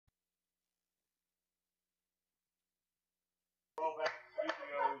Well, back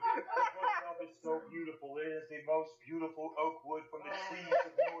studios. The bookshelf is so beautiful. It is the most beautiful oak wood from the trees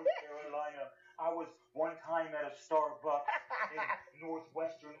of North Carolina. I was one time at a Starbucks in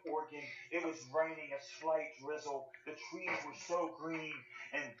northwestern Oregon. It was raining a slight drizzle. The trees were so green,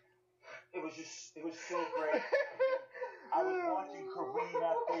 and it was so great. I was watching Kareem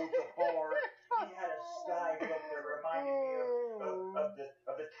Abdul-Jabbar. He had a sky up there reminding me of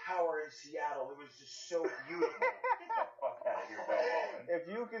the tower in Seattle. It was just so beautiful. Get the fuck out of here, Bill Walton. If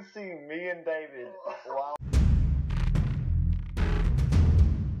you can see me and David while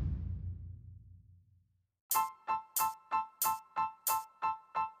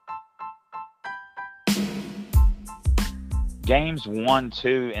Games 1,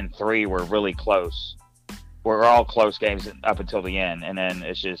 2, and 3 were really close. Were all close games up until the end, and then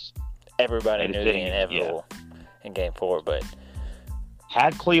it's just Everybody They knew just the didn't- inevitable in Game 4, but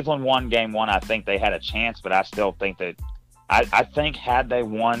had Cleveland won Game 1, I think they had a chance, but I still think that I think had they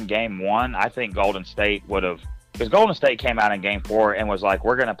won Game 1, I think Golden State would have, because Golden State came out in Game 4 and was like,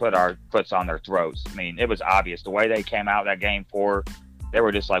 we're going to put our foots on their throats. I mean, it was obvious the way they came out that Game 4. They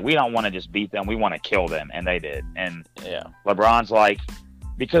were just like, we don't want to just beat them, we want to kill them, and they did. And yeah, LeBron's like,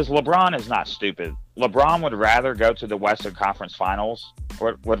 because LeBron is not stupid. LeBron would rather go to the Western Conference Finals,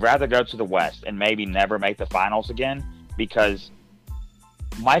 or would rather go to the West and maybe never make the finals again, because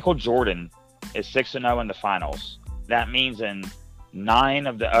Michael Jordan is 6-0 in the finals. That means in 9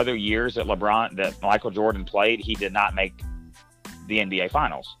 of the other years that Michael Jordan played, he did not make the NBA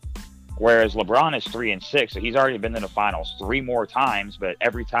Finals. Whereas LeBron is 3-6, so he's already been in the finals 3 more times, but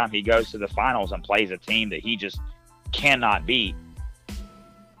every time he goes to the finals and plays a team that he just cannot beat,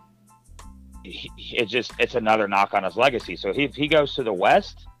 it's another knock on his legacy. So if he goes to the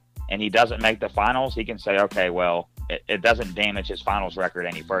West and he doesn't make the finals, he can say, okay, well, it doesn't damage his finals record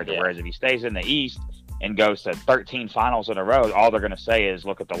any further. Yeah. Whereas if he stays in the East and goes to 13 finals in a row, all they're going to say is,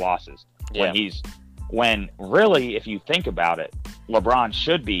 look at the losses. yeah, When really, if you think about it, LeBron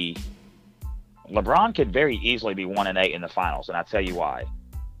could very easily be 1-8 in the finals, and I'll tell you why.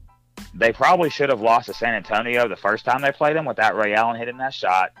 They probably should have lost to San Antonio the first time they played them without Ray Allen hitting that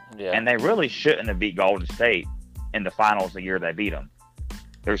shot, yeah. and they really shouldn't have beat Golden State in the finals the year they beat them.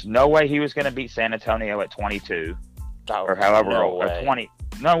 There's no way he was going to beat San Antonio at 22, Oh, or however no old, or way. 20.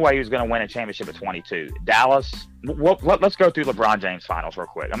 No way he was going to win a championship at 22. Dallas. Let's go through LeBron James finals real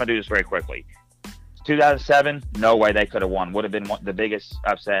quick. I'm going to do this very quickly. 2007, no way they could have won. Would have been the biggest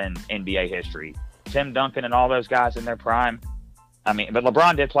upset in NBA history. Tim Duncan and all those guys in their prime. I mean, but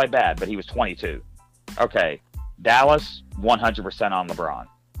LeBron did play bad, but he was 22. Okay, Dallas, 100% on LeBron.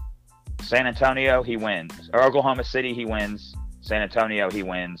 San Antonio, he wins. Or Oklahoma City, he wins. San Antonio, he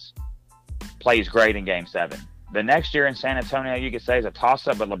wins. Plays great in Game 7. The next year in San Antonio, you could say is a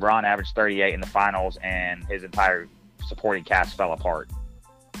toss-up, but LeBron averaged 38 in the finals, and his entire supporting cast fell apart.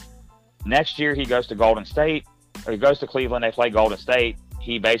 Next year, he goes to Golden State, or he goes to Cleveland. They play Golden State.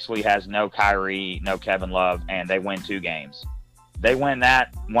 He basically has no Kyrie, no Kevin Love, and they win 2 games. They win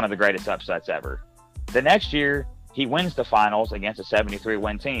that, one of the greatest upsets ever. The next year, he wins the finals against a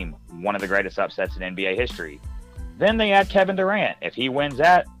 73-win team, one of the greatest upsets in NBA history. Then they add Kevin Durant. If he wins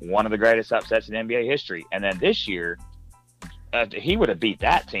that, one of the greatest upsets in NBA history. And then this year, he would have beat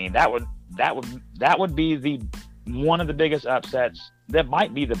that team. That would be one of the biggest upsets. That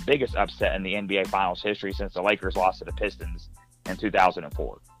might be the biggest upset in the NBA Finals history since the Lakers lost to the Pistons in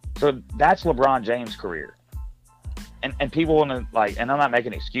 2004. So that's LeBron James' career. And people want to and I'm not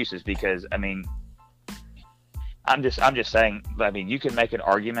making excuses, because I mean, I'm just saying. I mean, you can make an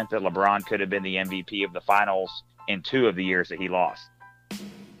argument that LeBron could have been the MVP of the finals in 2 of the years that he lost,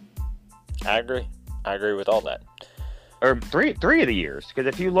 I agree with all that. or three of the years. Because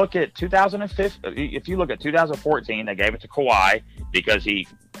if you look at 2014, they gave it to Kawhi because he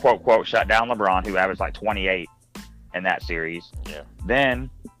quote shut down LeBron, who averaged like 28 in that series. Yeah. Then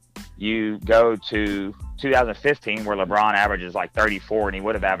you go to 2015, where LeBron averages like 34, and he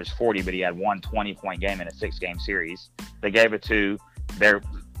would have averaged 40, but he had one 20-point game in a 6-game series. They gave it to their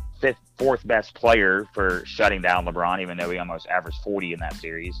fourth best player for shutting down LeBron, even though he almost averaged 40 in that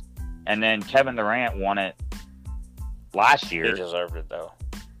series. And then Kevin Durant won it last year. He deserved it, though.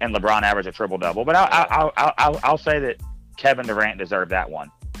 And LeBron averaged a triple-double. But I'll say that Kevin Durant deserved that one.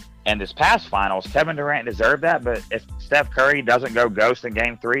 And this past finals, Kevin Durant deserved that, but if Steph Curry doesn't go ghost in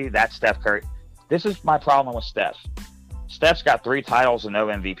Game 3, that's Steph Curry. This is my problem with Steph. Steph's got 3 titles and no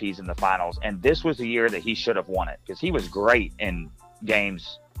MVPs in the finals, and this was the year that he should have won it, because he was great in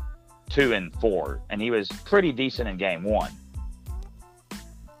Games 2 and 4, and he was pretty decent in Game 1.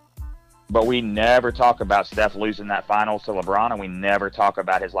 But we never talk about Steph losing that finals to LeBron, and we never talk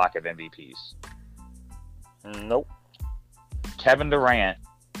about his lack of MVPs. Nope. Kevin Durant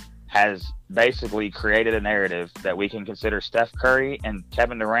has basically created a narrative that we can consider Steph Curry and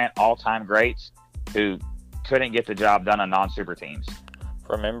Kevin Durant all-time greats who couldn't get the job done on non-super teams.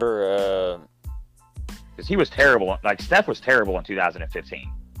 Remember, Because he was terrible. Like, Steph was terrible in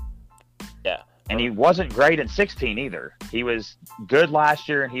 2015. Yeah. And he wasn't great in 16 either. He was good last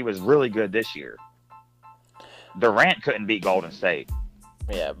year, and he was really good this year. Durant couldn't beat Golden State.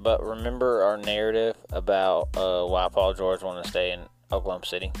 yeah, but remember our narrative about why Paul George wanted to stay in Oklahoma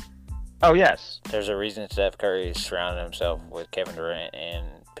City? Oh, yes. There's a reason Steph Curry is surrounding himself with Kevin Durant and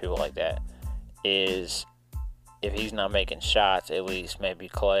people like that. Is if he's not making shots, at least maybe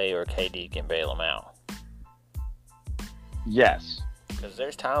Clay or KD can bail him out. Yes. Because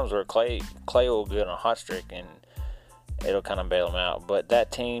there's times where Clay will get on a hot streak and it'll kind of bail him out. But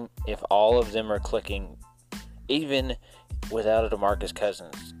that team, if all of them are clicking, even without a DeMarcus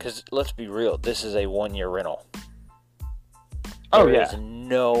Cousins, because let's be real, this is a one-year rental. Oh, There yeah. is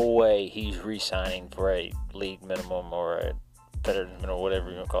no way he's re-signing for a league minimum or a veteran minimum, whatever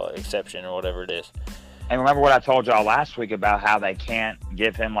you want to call it, exception or whatever it is. And remember what I told y'all last week about how they can't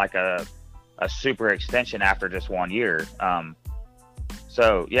give him like a super extension after just 1 year.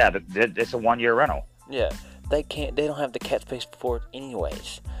 So, yeah, it's a one-year rental. Yeah, they can't. They don't have the cap space for it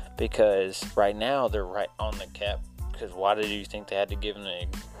anyways, because right now they're right on the cap. Because why did you think they had to give him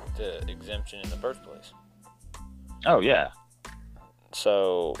the exemption in the first place? Oh, yeah.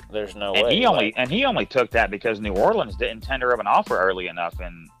 So there's no And way. he only took that because New Orleans didn't tender him an offer early enough.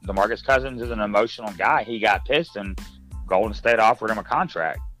 And DeMarcus Cousins is an emotional guy. He got pissed, and Golden State offered him a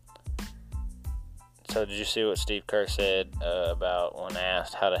contract. So did you see what Steve Kerr said about when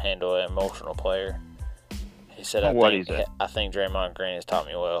asked how to handle an emotional player? He said, I think Draymond Green has taught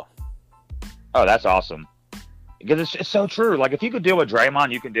me well. Oh, that's awesome. Because it's so true. Like, if you could deal with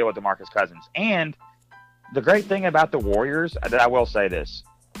Draymond, you can deal with DeMarcus Cousins. And the great thing about the Warriors, that I will say this,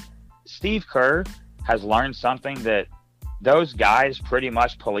 Steve Kerr has learned something that those guys pretty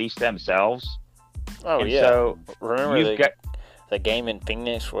much police themselves. Oh, and yeah. So remember the game in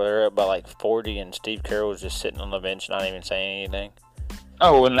Phoenix where they're up by like 40 and Steve Kerr was just sitting on the bench not even saying anything?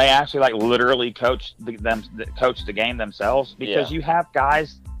 Oh, and they actually like literally coached the game themselves, because you have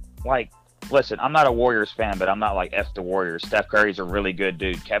guys like, listen, I'm not a Warriors fan, but I'm not like F the Warriors. Steph Curry's a really good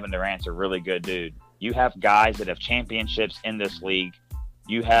dude. Kevin Durant's a really good dude. You have guys that have championships in this league.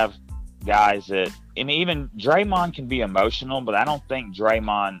 You have guys that, I mean, even Draymond can be emotional, but I think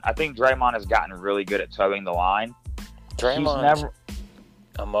Draymond has gotten really good at towing the line. Draymond's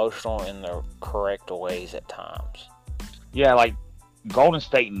emotional in the correct ways at times. Yeah, like Golden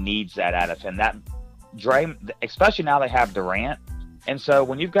State needs that out of him. That especially now they have Durant. And so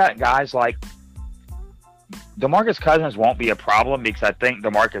when you've got guys like DeMarcus Cousins won't be a problem, because I think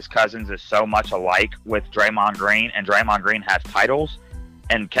DeMarcus Cousins is so much alike with Draymond Green, and Draymond Green has titles,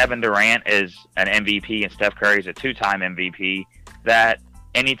 and Kevin Durant is an MVP, and Steph Curry is a two-time MVP, that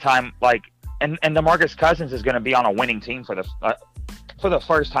anytime, like, and DeMarcus Cousins is going to be on a winning team for the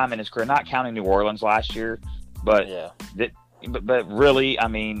first time in his career, not counting New Orleans last year, but but really, I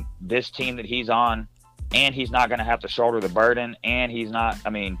mean, this team that he's on, and he's not going to have to shoulder the burden, and he's not, I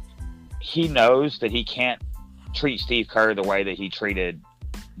mean, he knows that he can't treat Steve Kerr the way that he treated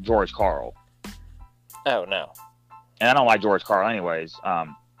George Karl. Oh, no. And I don't like George Karl anyways.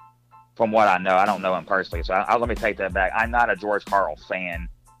 From what I know, I don't know him personally, so let me take that back. I'm not a George Karl fan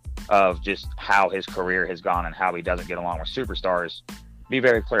of just how his career has gone and how he doesn't get along with superstars. Be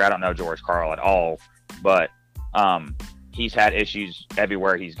very clear, I don't know George Karl at all, but he's had issues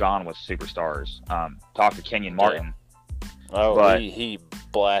everywhere he's gone with superstars. Talk to Kenyon Martin. Oh, but he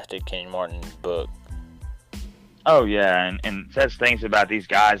blasted Kenyon Martin's book. Oh, yeah, and says things about these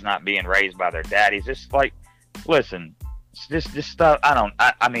guys not being raised by their daddies. Just like, listen, this stuff,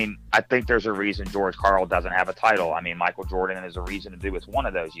 I mean, I think there's a reason George Karl doesn't have a title. I mean, Michael Jordan is a reason to do with one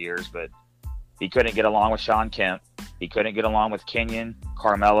of those years, but he couldn't get along with Shawn Kemp. He couldn't get along with Kenyon,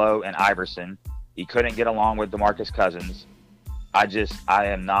 Carmelo, and Iverson. He couldn't get along with DeMarcus Cousins. I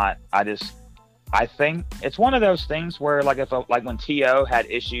think it's one of those things where, like, like when T.O. had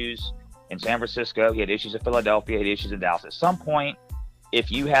issues in San Francisco, he had issues in Philadelphia, he had issues in Dallas. At some point,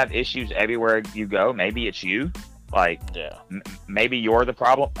 if you have issues everywhere you go, maybe it's you. Like, maybe you're the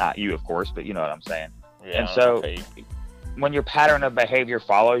problem. Not you, of course, but you know what I'm saying. Yeah, and so, when your pattern of behavior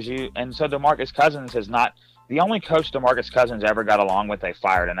follows you, and so DeMarcus Cousins has not. The only coach DeMarcus Cousins ever got along with, they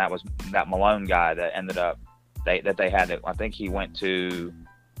fired, and that was that Malone guy that ended up that they had. I think he went to.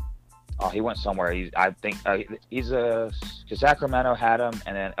 Oh, he went somewhere. Because Sacramento had him,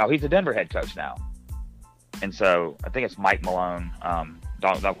 and then he's the Denver head coach now. And so I think it's Mike Malone.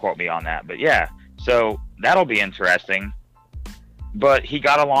 Don't quote me on that, but yeah. So that'll be interesting. but he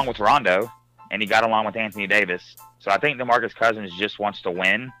got along with Rondo, and he got along with Anthony Davis. So I think DeMarcus Cousins just wants to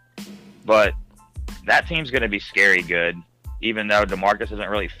win, but that team's going to be scary good, even though DeMarcus doesn't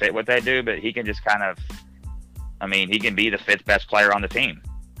really fit what they do, but he can just kind of, he can be the 5th best player on the team,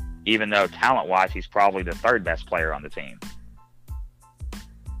 even though talent-wise he's probably the 3rd best player on the team.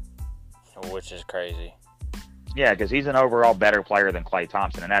 Which is crazy. Yeah, because he's an overall better player than Klay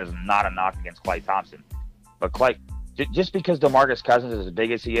Thompson, and that is not a knock against Klay Thompson. But just because DeMarcus Cousins is as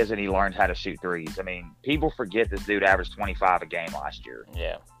big as he is and he learned how to shoot threes, people forget this dude averaged 25 a game last year.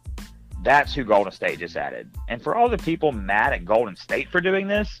 Yeah. That's who Golden State just added. And for all the people mad at Golden State for doing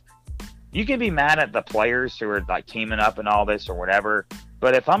this, you can be mad at the players who are like teaming up and all this or whatever.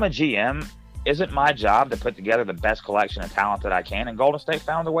 But if I'm a GM, isn't my job to put together the best collection of talent that I can? And Golden State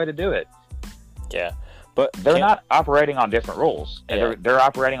found a way to do it. Yeah. But they're not operating on different rules. Yeah. They're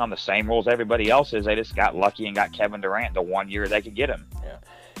operating on the same rules everybody else is. They just got lucky and got Kevin Durant the 1 year they could get him. Yeah.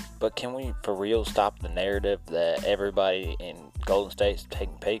 But can we, for real, stop the narrative that everybody in Golden State's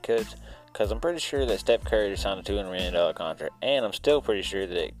taking pay cuts? Because I'm pretty sure that Steph Curry signed a $200 million contract. And I'm still pretty sure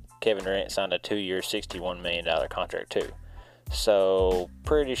that Kevin Durant signed a 2-year, $61 million contract, too. So,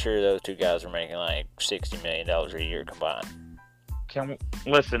 pretty sure those two guys are making like $60 million a year combined.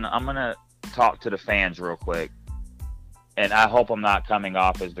 Listen, I'm going to talk to the fans real quick. And I hope I'm not coming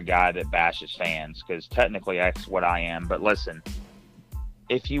off as the guy that bashes fans, because technically that's what I am. But listen,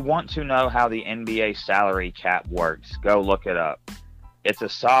 if you want to know how the NBA salary cap works, go look it up. It's a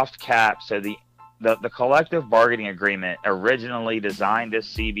soft cap, so the collective bargaining agreement originally designed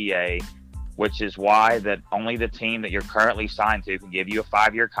this CBA, which is why that only the team that you're currently signed to can give you a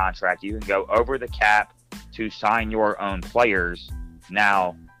 5-year contract. You can go over the cap to sign your own players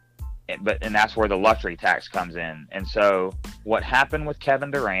now, and that's where the luxury tax comes in. And so what happened with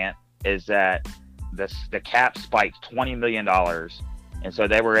Kevin Durant is that the cap spiked $20 million. And so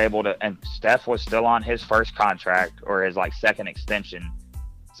they were able to, and Steph was still on his first contract or his like second extension.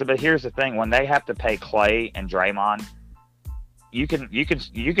 So, but here's the thing: when they have to pay Klay and Draymond, you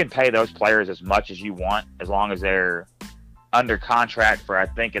can pay those players as much as you want as long as they're under contract for, I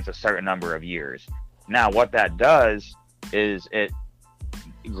think it's a certain number of years. Now, what that does is it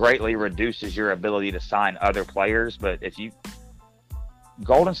greatly reduces your ability to sign other players. But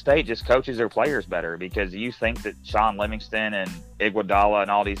Golden State just coaches their players better, because you think that Sean Livingston and Iguodala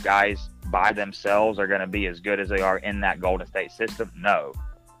and all these guys by themselves are going to be as good as they are in that Golden State system. No.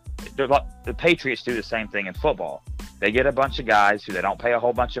 The Patriots do the same thing in football. They get a bunch of guys who they don't pay a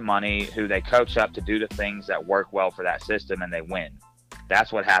whole bunch of money, who they coach up to do the things that work well for that system, and they win.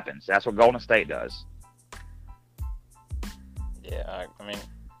 That's what happens. That's what Golden State does. Yeah,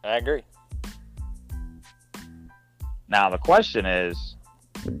 I agree. Now, the question is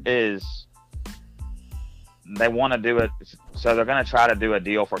they want to do it, so they're going to try to do a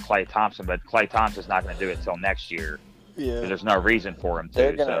deal for Klay Thompson, but Klay Thompson's not going to do it till next year. Yeah, there's no reason for him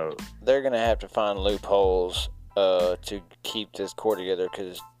to. They're gonna have to find loopholes to keep this core together,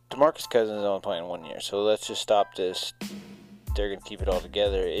 because DeMarcus Cousins is only playing 1 year. So let's just stop this. They're gonna keep it all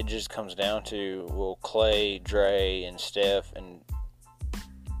together. It just comes down to, will Klay, Dre, and Steph and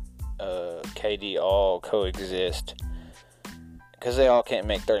KD all coexist? Because they all can't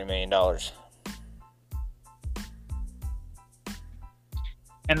make $30 million.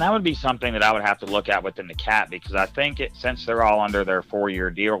 And that would be something that I would have to look at within the cap, because I think since they're all under their 4-year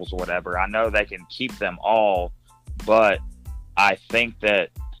deals or whatever, I know they can keep them all, but I think that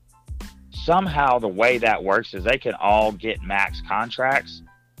somehow the way that works is they can all get max contracts.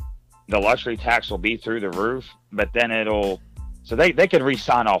 The luxury tax will be through the roof, but then so they could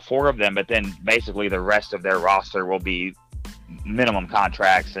re-sign all 4 of them, but then basically the rest of their roster will be minimum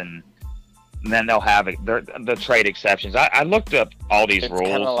contracts, and then they'll have the trade exceptions. I looked up all these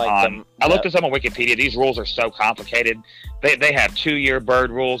rules. I looked at some on Wikipedia. These rules are so complicated. They have 2-year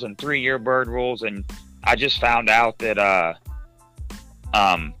bird rules and 3-year bird rules, and I just found out that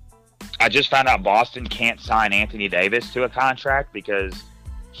Boston can't sign Anthony Davis to a contract because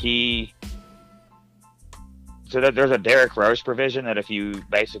there's a Derrick Rose provision that if you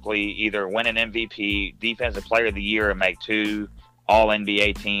basically either win an MVP, Defensive Player of the Year, and make 2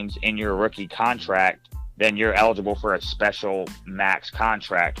 All-NBA teams in your rookie contract, then you're eligible for a special max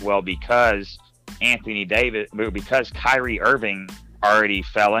contract. Well, because Kyrie Irving already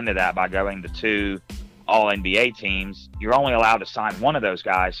fell into that by going to 2 All-NBA teams, you're only allowed to sign one of those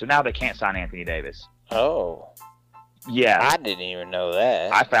guys. So now they can't sign Anthony Davis. Oh. Yeah. I didn't even know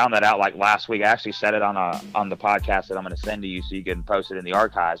that. I found that out like last week. I actually said it on the podcast that I'm going to send to you so you can post it in the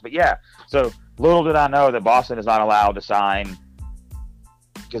archives. But yeah, so little did I know that Boston is not allowed to sign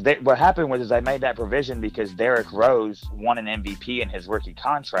because what happened was they made that provision because Derrick Rose won an MVP in his rookie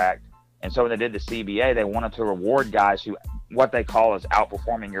contract, and so when they did the CBA, they wanted to reward guys who what they call is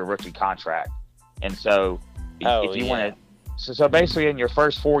outperforming your rookie contract, and so if you want to. So basically, in your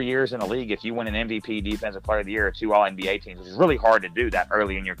first 4 years in the league, if you win an MVP, Defensive Player of the Year, or 2 All-NBA teams, which is really hard to do that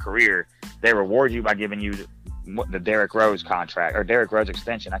early in your career, they reward you by giving you the Derrick Rose contract or Derrick Rose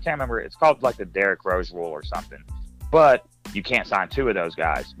extension. I can't remember. It's called like the Derrick Rose rule or something. But you can't sign 2 of those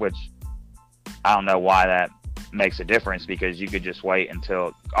guys, which I don't know why that makes a difference, because you could just wait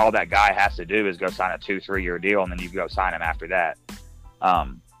until all that guy has to do is go sign a 2-3 year deal, and then you go sign him after that.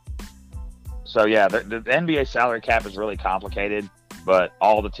 So, yeah, the NBA salary cap is really complicated, but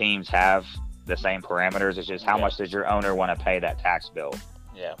all the teams have the same parameters. It's just how much does your owner want to pay that tax bill?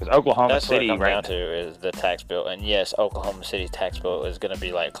 Yeah. Because Oklahoma That's City what it comes down to is the tax bill. And, yes, Oklahoma City's tax bill is going to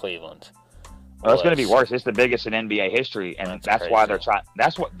be like Cleveland's. Well, it's going to be worse. It's the biggest in NBA history, and that's why they're trying.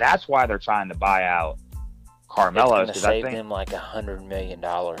 That's why they're trying to buy out Carmelo. It's going to save them like $100 million.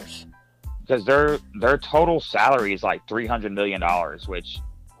 Because their total salary is like $300 million, which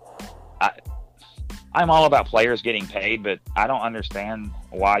I'm all about players getting paid, but I don't understand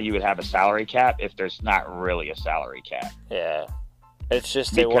why you would have a salary cap if there's not really a salary cap. Yeah. It's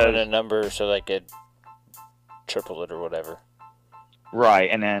just they wanted a number so they could triple it or whatever. Right,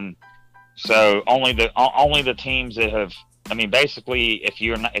 and then so only the teams that have, I mean, basically if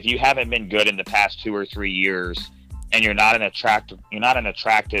you haven't been good in the past 2 or 3 years and you're not an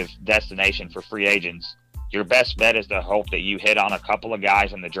attractive destination for free agents, your best bet is to hope that you hit on a couple of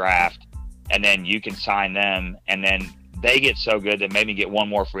guys in the draft, and then you can sign them, and then they get so good that maybe get one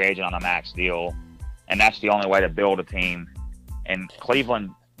more free agent on a max deal, and that's the only way to build a team. And Cleveland,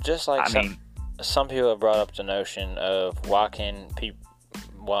 just like some people have brought up the notion of why can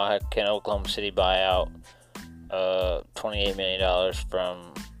Oklahoma City buy out $28 million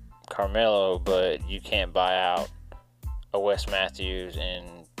from Carmelo, but you can't buy out a Wes Matthews in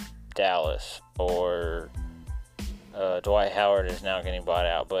Dallas, or Dwight Howard is now getting bought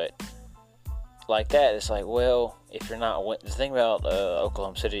out, but like that, it's like, well, if you're not the thing about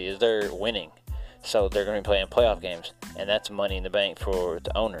Oklahoma City is they're winning, so they're going to be playing playoff games, and that's money in the bank for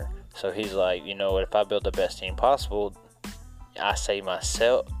the owner. So he's like, you know what, if I build the best team possible, I save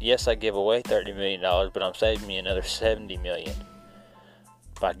myself, yes, I give away $30 million, but I'm saving me another $70 million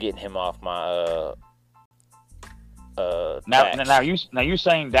by getting him off my now you're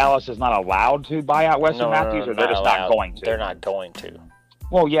saying Dallas is not allowed to buy out Wesley Matthews, or they're just not going to? They're not going to.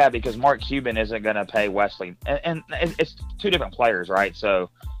 Well, yeah, because Mark Cuban isn't going to pay Wesley, and it's 2 different players, right? So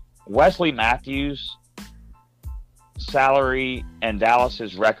Wesley Matthews' salary and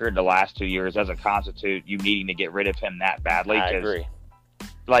Dallas's record the last 2 years doesn't constitute you needing to get rid of him that badly. I agree.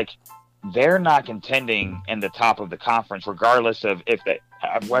 Like, they're not contending in the top of the conference, regardless of if they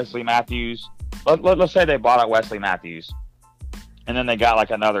have Wesley Matthews. Let's say they bought out Wesley Matthews, and then they got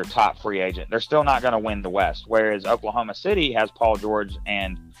like another top free agent. They're still not going to win the West. Whereas Oklahoma City has Paul George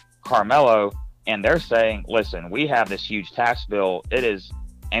and Carmelo, and they're saying, "Listen, we have this huge tax bill. It is,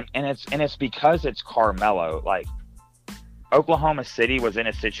 and it's because it's Carmelo. Like, Oklahoma City was in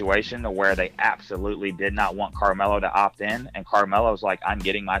a situation where they absolutely did not want Carmelo to opt in, and Carmelo's like, I'm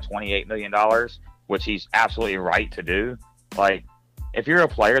getting my $28 million, which he's absolutely right to do. Like, if you're a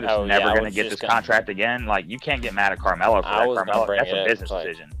player that's never going to get this contract again, like, you can't get mad at Carmelo for that. Carmelo, that's a business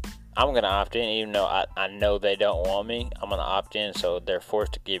decision. I'm going to opt in, even though I know they don't want me. I'm going to opt in, so they're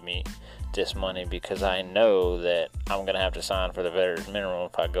forced to give me this money because I know that I'm going to have to sign for the veterans minimum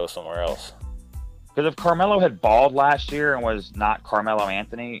if I go somewhere else. Because if Carmelo had balled last year and was not Carmelo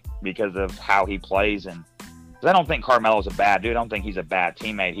Anthony because of how he plays, and because I don't think Carmelo's a bad dude. I don't think he's a bad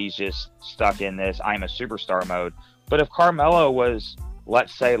teammate. He's just stuck in this I'm a superstar mode. But if Carmelo was,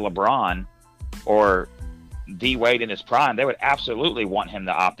 let's say, LeBron or D Wade in his prime, they would absolutely want him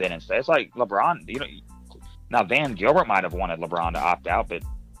to opt in and stay. It's like LeBron, you know. Now Van Gilbert might have wanted LeBron to opt out, but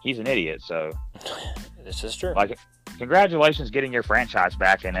he's an idiot. So this is true. Like, congratulations getting your franchise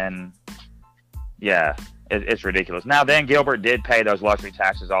back, and then. Yeah, it's ridiculous. Now, Van Gilbert did pay those luxury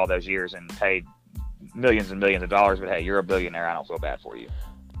taxes all those years and paid millions and millions of dollars, but hey, you're a billionaire. I don't feel bad for you.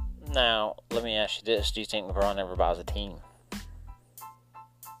 Now, let me ask you this. Do you think LeBron ever buys a team?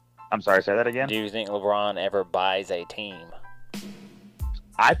 I'm sorry, say that again? Do you think LeBron ever buys a team?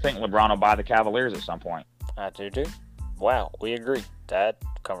 I think LeBron will buy the Cavaliers at some point. I do too. Wow, we agree. That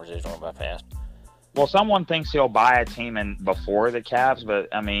conversation went by fast. Well, someone thinks he'll buy a team before the Cavs, but,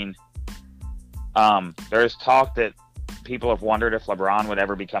 I mean... there's talk that people have wondered if LeBron would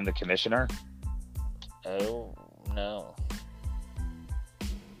ever become the commissioner. Oh, no.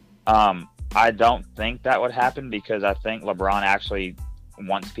 I don't think that would happen because I think LeBron actually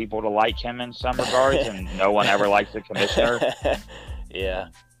wants people to like him in some regards, and no one ever likes the commissioner. Yeah.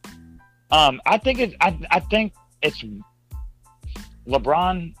 I think it's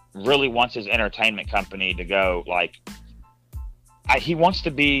LeBron really wants his entertainment company to go like. He wants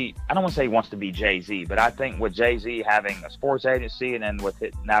to be. I don't want to say he wants to be Jay-Z, but I think with Jay-Z having a sports agency, and then with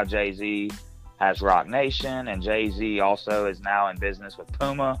it now Jay-Z has Rock Nation, and Jay-Z also is now in business with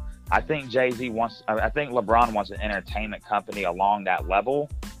Puma. I think LeBron wants an entertainment company along that level.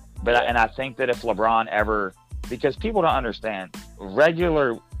 But and I think that if LeBron ever, because people don't understand,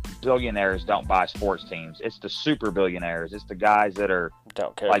 regular billionaires don't buy sports teams. It's the super billionaires. It's the guys that are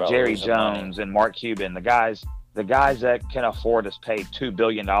Don't care like about Jerry losing Jones money. and Mark Cuban, the guys that can afford to pay $2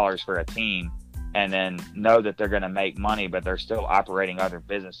 billion for a team and then know that they're going to make money, but they're still operating other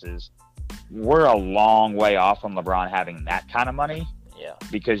businesses. We're a long way off from LeBron having that kind of money. Yeah.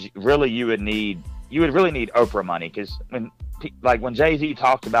 Because really you would really need Oprah money. Because when Jay-Z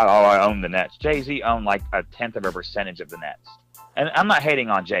talked about, I own the Nets, Jay-Z owned like 0.1% of the Nets. And I'm not hating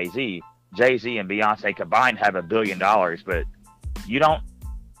on Jay-Z. Jay-Z and Beyonce combined have $1 billion, but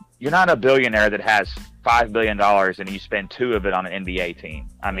you're not a billionaire that has $5 billion and you spend $2 billion of it on an NBA team.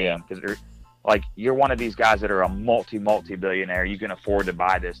 I mean, because you're one of these guys that are a multi-billionaire. You can afford to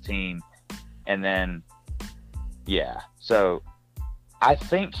buy this team. And then, so I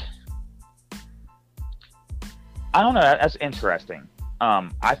think, I don't know, that's interesting.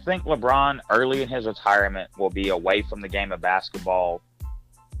 I think LeBron early in his retirement will be away from the game of basketball.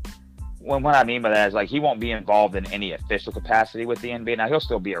 What I mean by that is he won't be involved in any official capacity with the NBA. Now he'll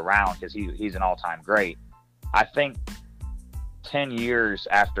still be around because he's an all-time great. I think 10 years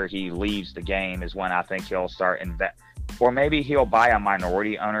after he leaves the game is when I think he'll start or maybe he'll buy a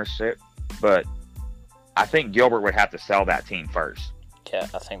minority ownership, but I think Gilbert would have to sell that team first. Yeah,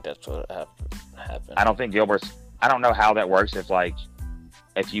 I think that's what happened. I don't think I don't know how that works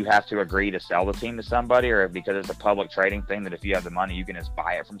if you have to agree to sell the team to somebody, or because it's a public trading thing that if you have the money, you can just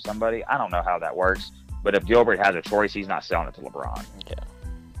buy it from somebody. I don't know how that works. But if Gilbert has a choice, he's not selling it to LeBron. Yeah.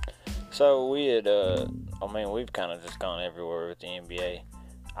 So we had, we've kind of just gone everywhere with the NBA.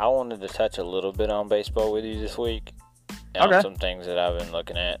 I wanted to touch a little bit on baseball with you this week. And on some things that I've been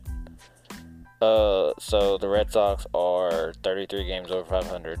looking at. So the Red Sox are 33 games over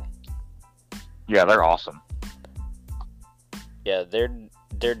 500. Yeah, they're awesome. Yeah,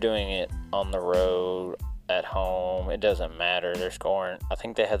 they're doing it on the road, at home. It doesn't matter. They're scoring. I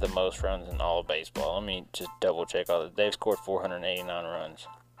think they have the most runs in all of baseball. Let me just double check all that. They've scored 489 runs.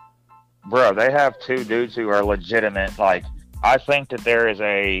 Bro, they have two dudes who are legitimate. I think that there is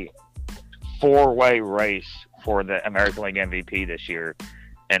a four-way race for the American League MVP this year.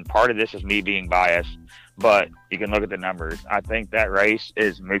 And part of this is me being biased, but you can look at the numbers. I think that race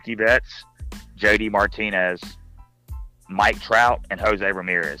is Mookie Betts, JD Martinez, Mike Trout, and Jose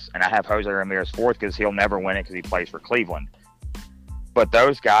Ramirez. And I have Jose Ramirez fourth because he'll never win it because he plays for Cleveland. But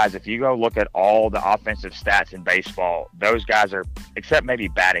those guys, if you go look at all the offensive stats in baseball, those guys are, except maybe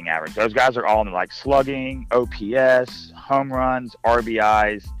batting average, those guys are all in slugging, OPS, home runs,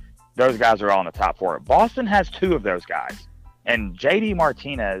 RBIs. Those guys are all in the top four. Boston has two of those guys. And JD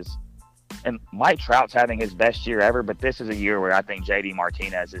Martinez and Mike Trout's having his best year ever, but this is a year where I think JD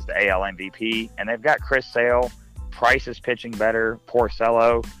Martinez is the AL MVP. And they've got Chris Sale. Price is pitching better.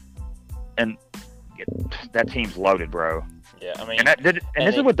 Porcello. And that team's loaded, bro. Yeah, I mean... And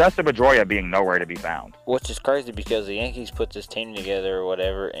this is with Dustin Pedroia being nowhere to be found. Which is crazy because the Yankees put this team together or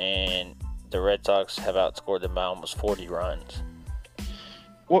whatever, and the Red Sox have outscored them by almost 40 runs.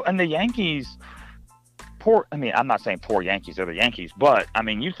 Well, and the Yankees... I'm not saying poor Yankees are the Yankees, but,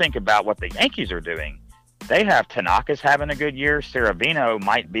 you think about what the Yankees are doing. They have Tanaka's having a good year. Cervino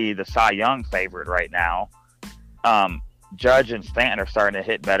might be the Cy Young favorite right now. Judge and Stanton are starting to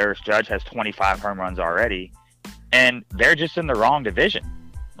hit better. Judge has 25 home runs already. And they're just in the wrong division.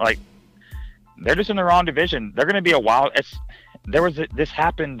 They're just in the wrong division. They're going to be a wild... This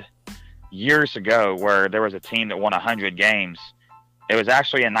happened years ago where there was a team that won 100 games. It was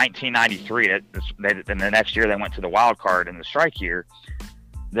actually in 1993. And the next year they went to the wild card in the strike year.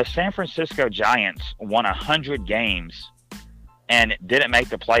 The San Francisco Giants won 100 games and didn't make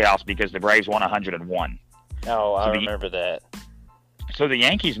the playoffs because the Braves won 101. Oh, I remember that. So the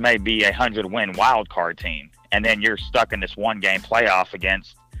Yankees may be a 100-win wild card team, and then you're stuck in this one-game playoff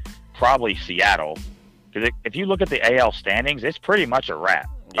against probably Seattle. Because if you look at the AL standings, it's pretty much a wrap.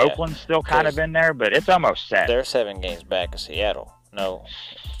 Yeah, Oakland's still kind of in there, but it's almost set. They're 7 games back of Seattle. No,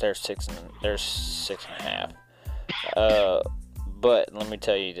 they're 6.5. But let me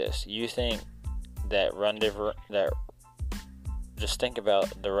tell you this: you think that just think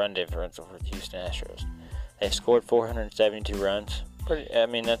about the run differential for the Houston Astros. They've scored 472 runs, I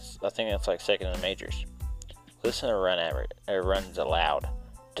mean, I think that's like second in the majors. Listen to run average, runs allowed,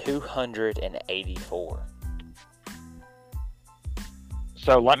 284.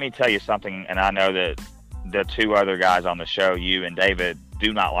 So let me tell you something, and I know that the two other guys on the show, you and David,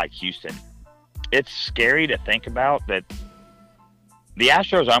 do not like Houston. It's scary to think about that the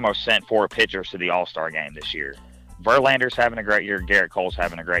Astros almost sent 4 pitchers to the All-Star game this year. Verlander's having a great year. Garrett Cole's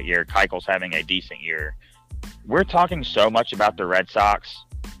having a great year. Keuchel's having a decent year. We're talking so much about the Red Sox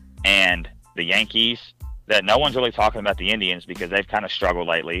and the Yankees that no one's really talking about the Indians because they've kind of struggled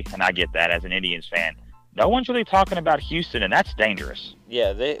lately, and I get that as an Indians fan. No one's really talking about Houston, and that's dangerous.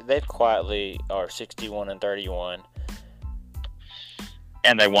 Yeah, they've quietly are 61-31.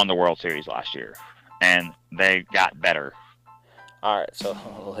 And they won the World Series last year, and they got better. All right, so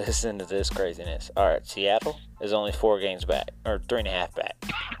listen to this craziness. All right, Seattle is only 4 games back, or 3.5 back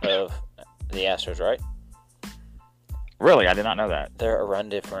of the Astros, right? Really? I did not know that. Their run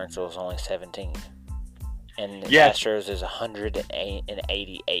differential is only 17. And the Astros is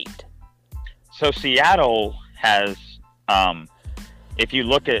 188. So Seattle has, if you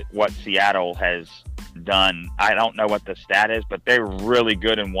look at what Seattle has done, I don't know what the stat is, but they're really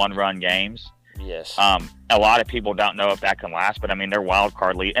good in one-run games. Yes. A lot of people don't know if that can last, but I mean, they're wild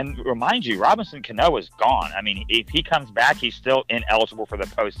card lead. And remind you, Robinson Cano is gone. I mean, if he comes back, he's still ineligible for the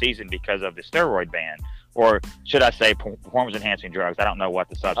postseason because of the steroid ban, or should I say, performance-enhancing drugs. I don't know what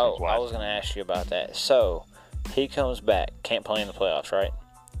the substance was. I was going to ask you about that. So he comes back, can't play in the playoffs, right?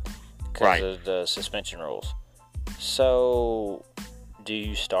 Because of the suspension rules. So, do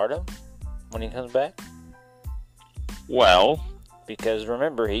you start him when he comes back? Well, because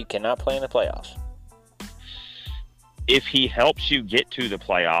remember, he cannot play in the playoffs. If he helps you get to the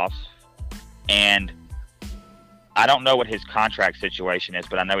playoffs, and I don't know what his contract situation is,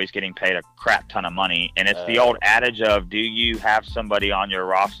 but I know he's getting paid a crap ton of money. And it's the old adage of, do you have somebody on your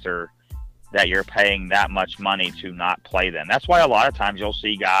roster that you're paying that much money to not play them? That's why a lot of times you'll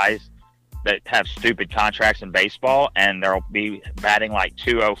see guys that have stupid contracts in baseball, and they'll be batting like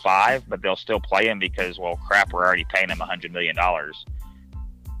 205, but they'll still play him because, well, crap, we're already paying him $100 million.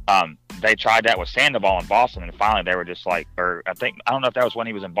 They tried that with Sandoval in Boston, and finally they were just like, I don't know if that was when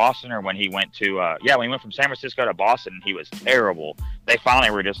he was in Boston or when he went to, when he went from San Francisco to Boston, he was terrible. They finally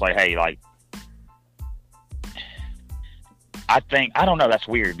were just like, hey, like, I don't know, that's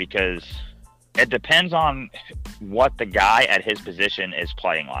weird because it depends on what the guy at his position is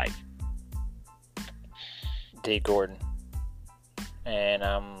playing like. D. Gordon. And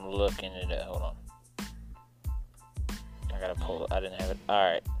I'm looking at it. Hold on. I gotta pull it. I didn't have it.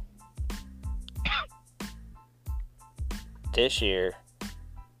 Alright. This year,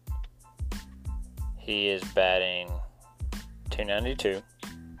 he is batting 292.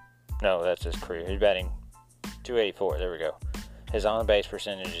 No, that's his career. He's batting 284. There we go. His on-base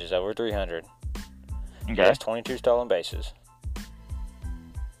percentage is over 300. Okay. He has 22 stolen bases.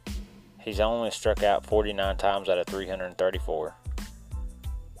 He's only struck out 49 times out of 334.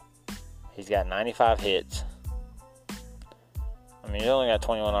 He's got 95 hits. I mean, he's only got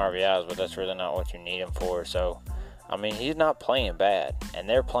 21 RBIs, but that's really not what you need him for. So, I mean, he's not playing bad, and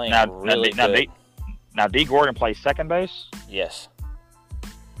they're playing really good. Now, D. Gordon plays second base? Yes.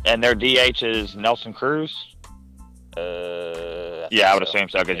 And their DH is Nelson Cruz? I would assume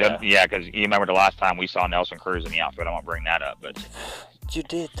so. Because you remember the last time we saw Nelson Cruz in the outfield. I won't bring that up, but... You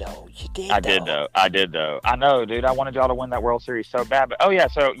did, though. I did, though. I know, dude. I wanted y'all to win that World Series so bad. But, I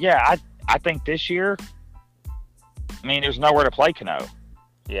think this year, I mean, there's nowhere to play Cano.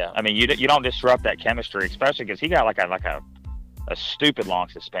 Yeah. I mean, you don't disrupt that chemistry, especially because he got like a stupid long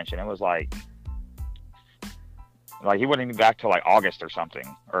suspension. It was like he wouldn't even be back till like August or something,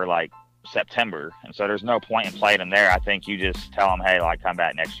 or like September. And so there's no point in playing him there. I think you just tell him, hey, like, come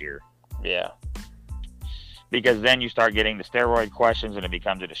back next year. Yeah. Because then you start getting the steroid questions and it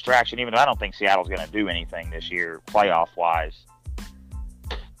becomes a distraction, even though I don't think Seattle's going to do anything this year playoff-wise.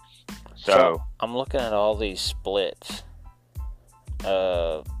 So I'm looking at all these splits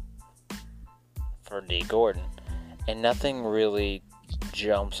for D. Gordon, and nothing really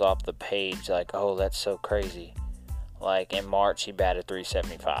jumps off the page like, oh, that's so crazy. Like in March, he batted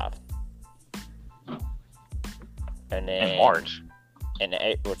 375. And then in March?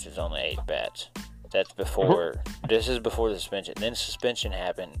 Which is only 8 bats. That's before. This is before the suspension. Then suspension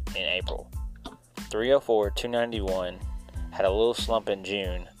happened in April. 304, 291. Had a little slump in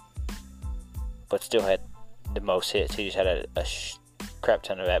June, but still had the most hits. He just had a crap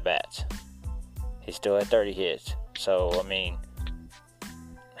ton of at bats. He still had 30 hits. So I mean,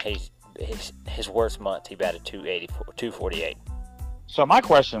 his worst month he batted 248. So my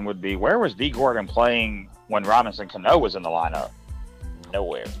question would be, where was D. Gordon playing when Robinson Cano was in the lineup?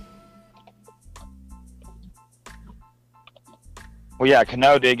 nowhere. Well, yeah,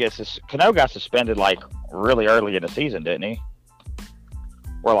 Cano Cano got suspended like really early in the season, didn't he?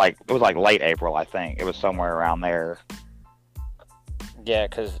 Or like it was like late April, I think. It was somewhere around there. Yeah,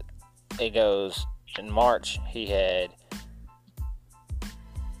 because it goes in March. He had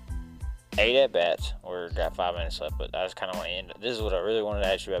 8 at bats. We're got 5 minutes left, but I just kind of want to end. This is what I really wanted to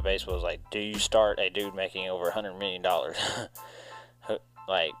ask you about baseball. Is like, do you start a dude making over $100 million?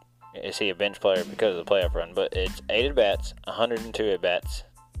 Like, is he a bench player because of the playoff run? But it's 8 at bats, 102 at bats,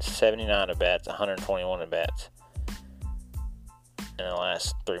 79 at bats, 121 at bats in the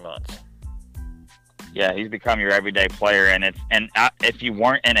last 3 months. Yeah, he's become your everyday player, and if you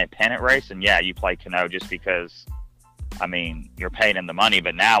weren't in a pennant race, then yeah, you play Cano just because. I mean, you're paying him the money,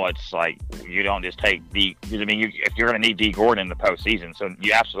 but now it's like you don't just take if you're going to need D. Gordon in the postseason, so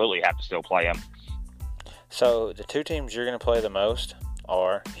you absolutely have to still play him. So the 2 teams you're going to play the most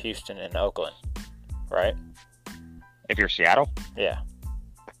are Houston and Oakland, right? If you're Seattle? Yeah.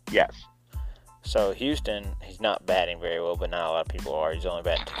 Yes. So Houston, he's not batting very well, but not a lot of people are. He's only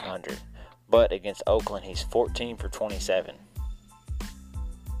batting 200. But against Oakland, he's 14 for 27.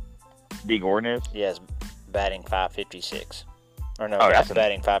 D. Gordon is? Yes, batting 556. Or no, that's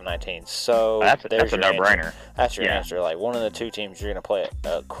batting 519. So that's a answer. no-brainer. That's your answer. Like, one of the 2 teams you're going to play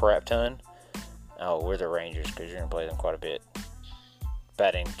a crap ton. Oh, we're the Rangers because you're going to play them quite a bit.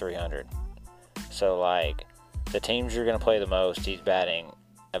 Batting 300. So, like, the teams you're going to play the most, he's batting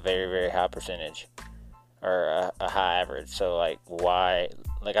a very, very high percentage. Or a high average. So, like, why?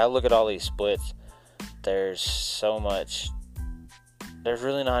 Like, I look at all these splits. There's so much. There's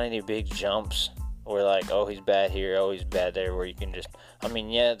really not any big jumps where, like, oh, he's bad here, oh, he's bad there, where you can just. I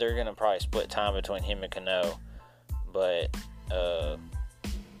mean, yeah, they're going to probably split time between him and Cano. But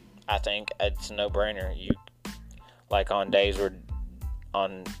I think it's a no-brainer. You, like, on days where,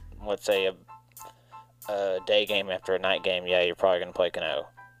 let's say, a day game after a night game, yeah, you're probably going to play Cano.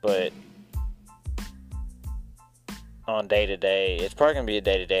 But on day-to-day, it's probably going to be a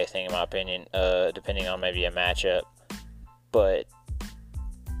day-to-day thing, in my opinion, depending on maybe a matchup. But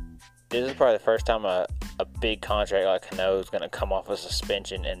this is probably the first time a big contract like Cano is going to come off a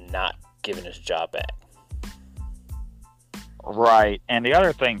suspension and not giving his job back. Right. And the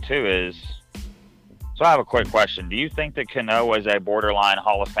other thing, too, is... So I have a quick question. Do you think that Cano was a borderline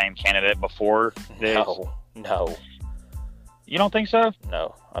Hall of Fame candidate before this? No. You don't think so?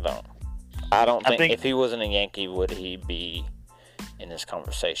 No, I don't. I think if he wasn't a Yankee, would he be in this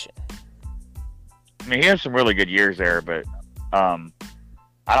conversation? I mean, he had some really good years there, but I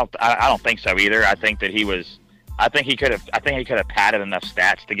don't think so either. I think that he was. I think he could have padded enough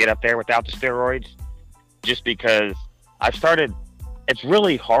stats to get up there without the steroids. Just because it's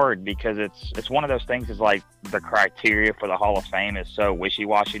really hard because it's one of those things. Is like the criteria for the Hall of Fame is so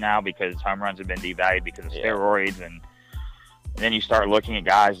wishy-washy now because home runs have been devalued because of steroids, and then you start looking at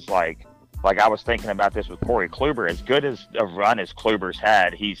guys like I was thinking about this with Corey Kluber. As good as a run as Kluber's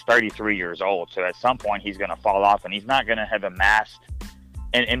had, he's 33 years old. So at some point he's going to fall off, and he's not going to have amassed.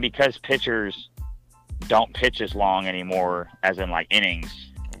 And because pitchers don't pitch as long anymore, as in like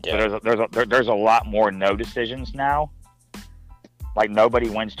innings, so there's a lot more no decisions now. Like nobody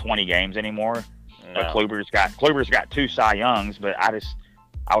wins 20 games anymore. No. But Kluber's got 2 Cy Youngs. But I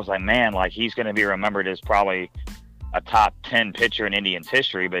was like, man, like he's going to be remembered as probably a top 10 pitcher in Indians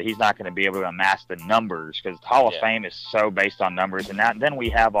history, but he's not going to be able to amass the numbers because the Hall of Fame is so based on numbers. And then we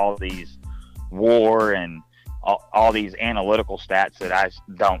have all these WAR and all these analytical stats that I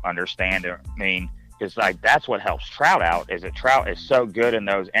don't understand. I mean, because like that's what helps Trout out is that Trout is so good in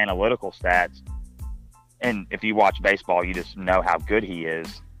those analytical stats. And if you watch baseball, you just know how good he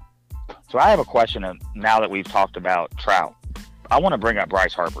is. So I have a question now that we've talked about Trout. I want to bring up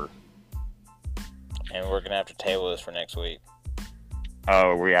Bryce Harper. And we're going to have to table this for next week.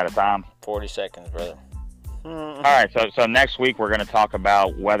 Oh, are we out of time? 40 seconds, brother. All right, so next week we're going to talk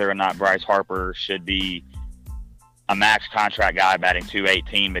about whether or not Bryce Harper should be a max contract guy batting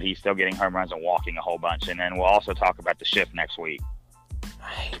 .218, but he's still getting home runs and walking a whole bunch. And then we'll also talk about the shift next week. I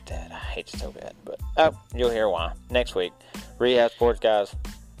hate that. I hate it so bad. But you'll hear why. Next week. Rehab Sports, guys.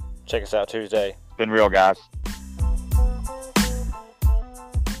 Check us out Tuesday. Been real, guys.